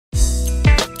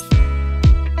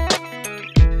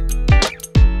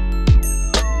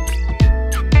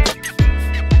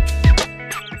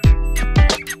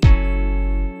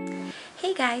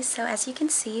so as you can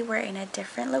see, we're in a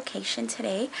different location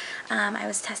today. I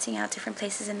was testing out different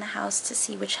places in the house to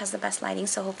see which has the best lighting,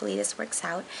 so hopefully this works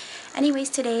out. Anyways,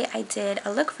 today I did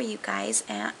a look for you guys,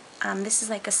 and this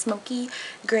is like a smoky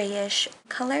grayish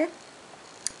color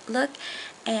look,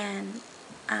 and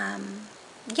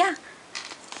yeah,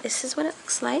 this is what it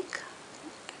looks like.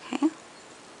 Okay.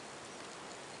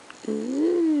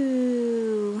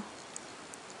 Ooh.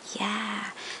 Yeah.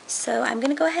 So I'm going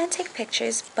to go ahead and take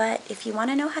pictures, but if you want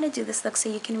to know how to do this look so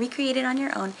you can recreate it on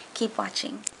your own, keep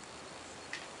watching.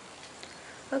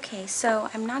 Okay, so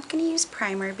I'm not going to use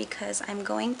primer because I'm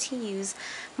going to use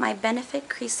my Benefit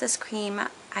Creaseless Cream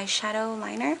eyeshadow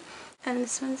liner, and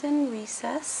this one's in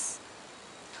Recess.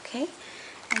 Okay,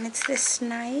 and it's this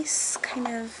nice kind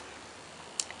of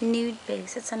nude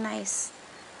base. It's a nice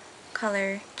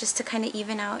color just to kind of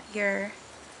even out your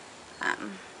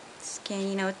skin,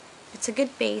 you know. It's a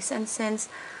good base, and since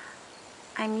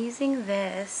I'm using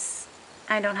this,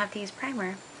 I don't have to use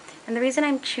primer. And the reason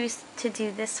I'm choosing to do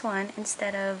this one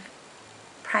instead of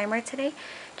primer today,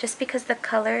 just because the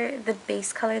color, the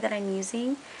base color that I'm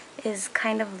using is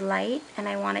kind of light, and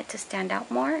I want it to stand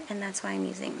out more, and that's why I'm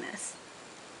using this.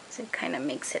 So it kind of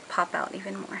makes it pop out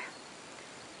even more.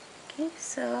 Okay,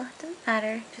 so it doesn't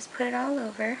matter, just put it all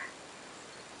over.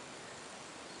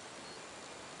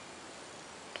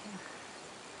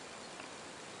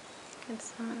 Get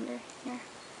some under here.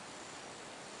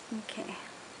 Okay,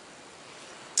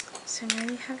 so now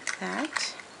you have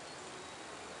that.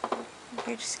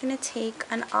 You're just gonna take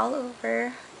an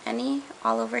any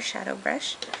all over shadow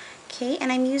brush. Okay,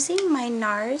 and I'm using my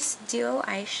NARS Duo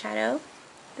eyeshadow.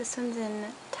 This one's in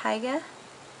Taiga.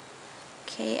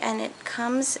 Okay, and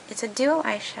it's a duo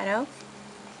eyeshadow,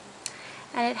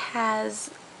 and it has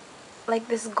like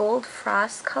this gold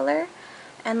frost color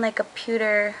and like a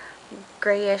pewter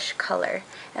grayish color,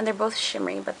 and they're both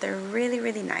shimmery, but they're really,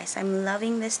 really nice. I'm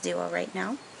loving this duo right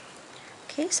now.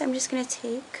 Okay, so I'm just going to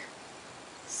take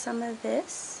some of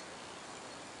this.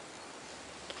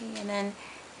 Okay, and then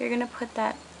you're going to put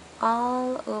that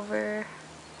all over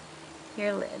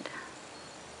your lid.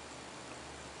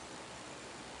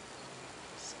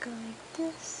 Just go like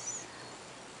this.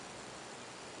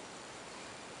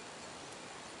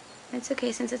 It's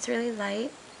okay, since it's really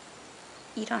light,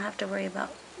 you don't have to worry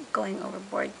about going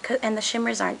overboard, and the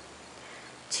shimmers aren't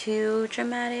too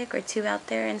dramatic or too out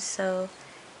there, and so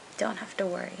you don't have to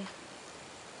worry.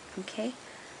 Okay,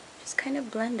 just kind of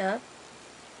blend up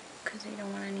because you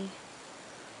don't want any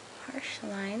harsh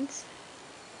lines.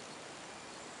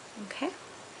 Okay,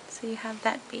 so you have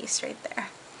that base right there.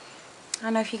 I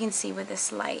don't know if you can see with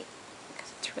this light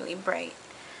because it's really bright.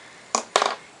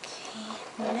 Okay,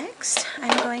 next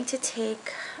I'm going to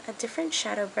take a different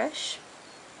shadow brush.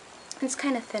 It's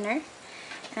kind of thinner,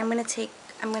 and I'm going to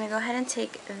go ahead and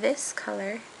take this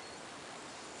color.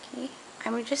 Okay,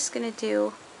 I'm just going to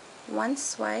do one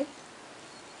swipe,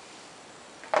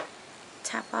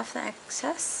 tap off the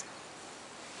excess,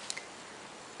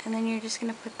 and then you're just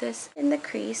going to put this in the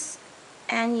crease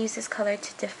and use this color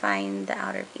to define the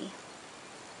outer V.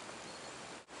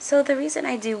 So the reason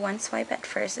I do one swipe at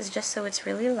first is just so it's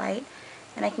really light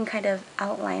and I can kind of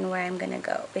outline where I'm going to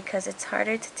go, because it's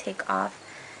harder to take off,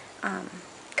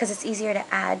 because it's easier to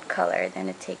add color than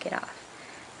to take it off.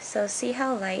 So see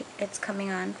how light it's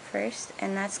coming on first,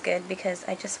 and that's good because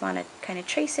I just want to kind of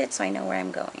trace it so I know where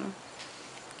I'm going.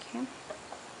 Okay,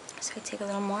 so I take a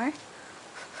little more.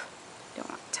 Don't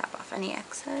want to tap off any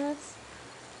excess.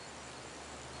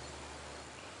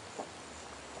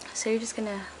 So you're just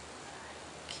gonna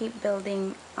keep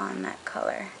building on that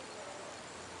color.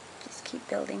 Just keep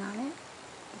building on it.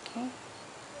 Okay.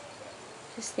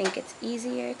 Just think it's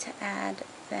easier to add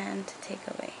than to take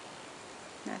away.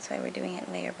 That's why we're doing it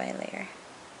layer by layer.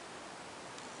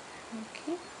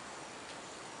 Okay.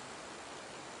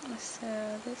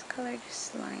 So this color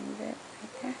just lines it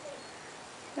right there.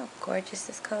 See how gorgeous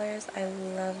this color is? I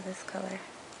love this color.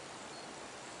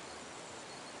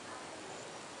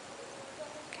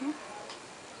 Okay.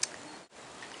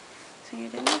 So you're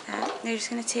done with that. You're just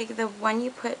going to take the one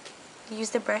use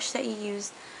the brush that you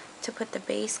used to put the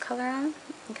base color on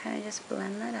and kind of just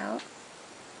blend that out.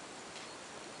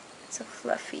 It's a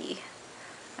fluffy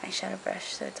eyeshadow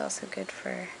brush, so it's also good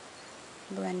for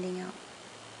blending out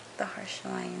the harsh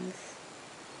lines.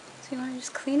 So you want to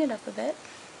just clean it up a bit.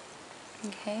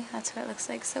 Okay, that's what it looks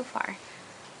like so far.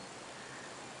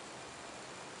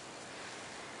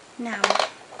 Now,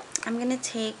 I'm going to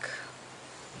take,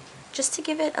 just to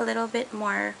give it a little bit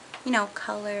more, you know,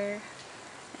 color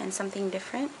and something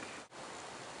different,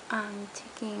 I'm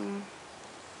taking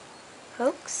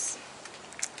Haux,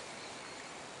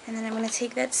 and then I'm going to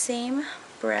take that same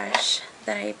brush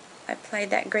that I I applied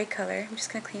that gray color. I'm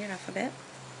just going to clean it off a bit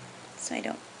so I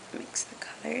don't mix the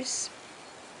colors.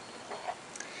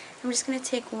 I'm just going to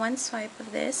take one swipe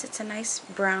of this. It's a nice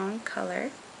brown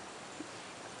color.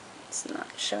 It's not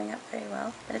showing up very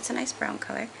well, but it's a nice brown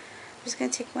color. I'm just going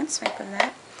to take one swipe of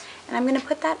that, and I'm going to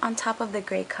put that on top of the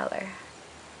gray color,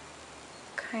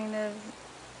 kind of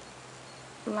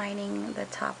lining the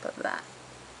top of that,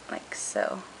 like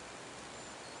so.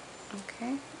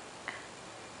 Okay.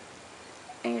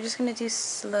 And you're just going to do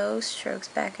slow strokes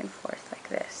back and forth like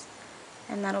this,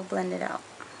 and that'll blend it out.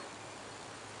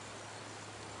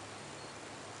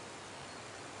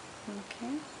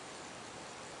 Okay.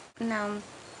 Now,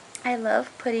 I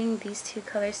love putting these two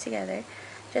colors together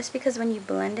just because when you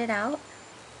blend it out,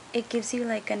 it gives you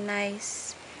like a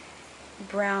nice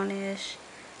brownish,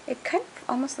 it kind of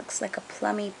almost looks like a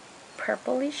plummy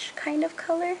purplish kind of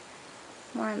color,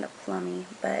 more on the plummy,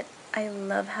 but I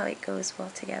love how it goes well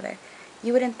together.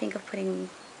 You wouldn't think of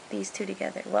putting these two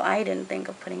together. Well, I didn't think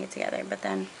of putting it together, but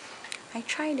then I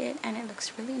tried it and it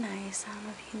looks really nice. I don't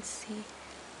know if you can see.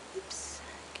 Oops,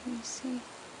 can you see?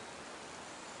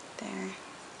 There.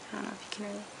 I don't know if you can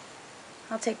really.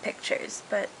 I'll take pictures,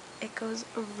 but it goes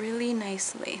really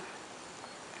nicely.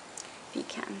 If you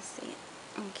can see it.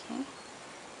 Okay.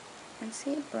 And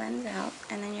see, it blends out,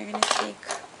 and then you're going to take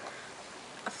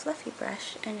a fluffy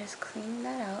brush and just clean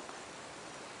that out.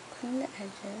 Clean the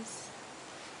edges.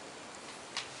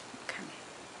 Okay.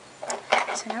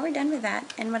 So now we're done with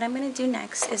that, and what I'm going to do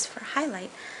next is for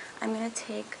highlight, I'm going to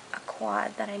take a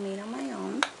quad that I made on my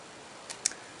own.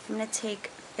 I'm going to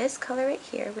take this color right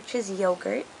here, which is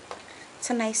Yogurt. It's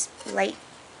a nice light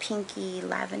pinky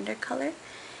lavender color.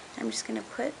 I'm just going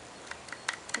to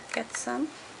get some,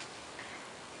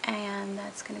 and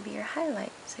that's going to be your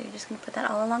highlight. So you're just going to put that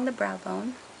all along the brow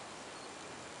bone.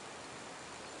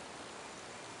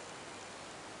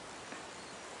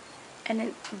 And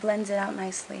it blends it out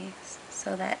nicely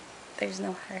so that there's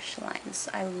no harsh lines.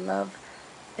 I love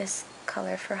this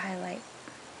color for highlight.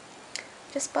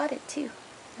 Just bought it too.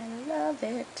 I love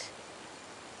it.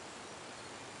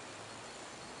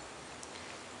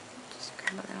 Just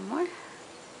grab a little more.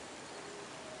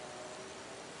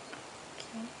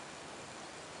 Okay.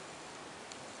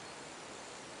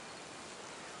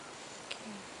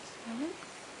 Okay.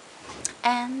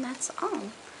 And that's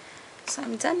all. So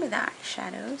I'm done with the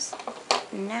eyeshadows.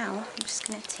 Now I'm just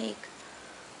going to take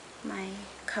my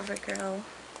CoverGirl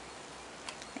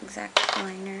exact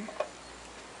liner.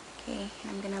 Okay,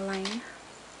 and I'm going to line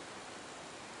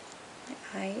my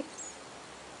eyes.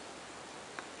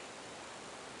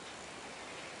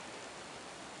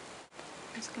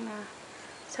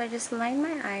 So I just line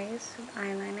my eyes with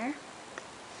eyeliner.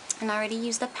 And I already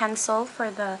used the pencil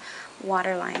for the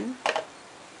waterline.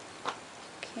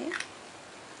 Okay.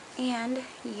 And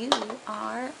you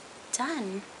are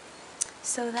done.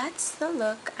 So that's the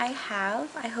look I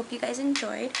have. I hope you guys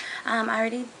enjoyed. I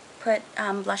already put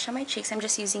blush on my cheeks. I'm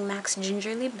just using MAC's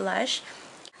Gingerly Blush.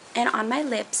 And on my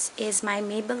lips is my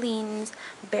Maybelline's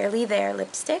Barely There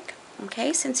lipstick.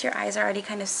 Okay, since your eyes are already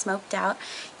kind of smoked out,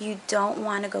 you don't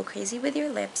want to go crazy with your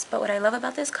lips. But what I love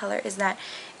about this color is that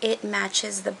it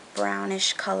matches the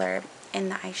brownish color in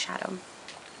the eyeshadow.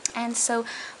 And so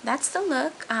that's the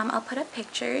look. I'll put up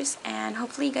pictures, and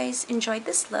hopefully you guys enjoyed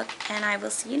this look, and I will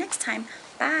see you next time.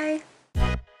 Bye!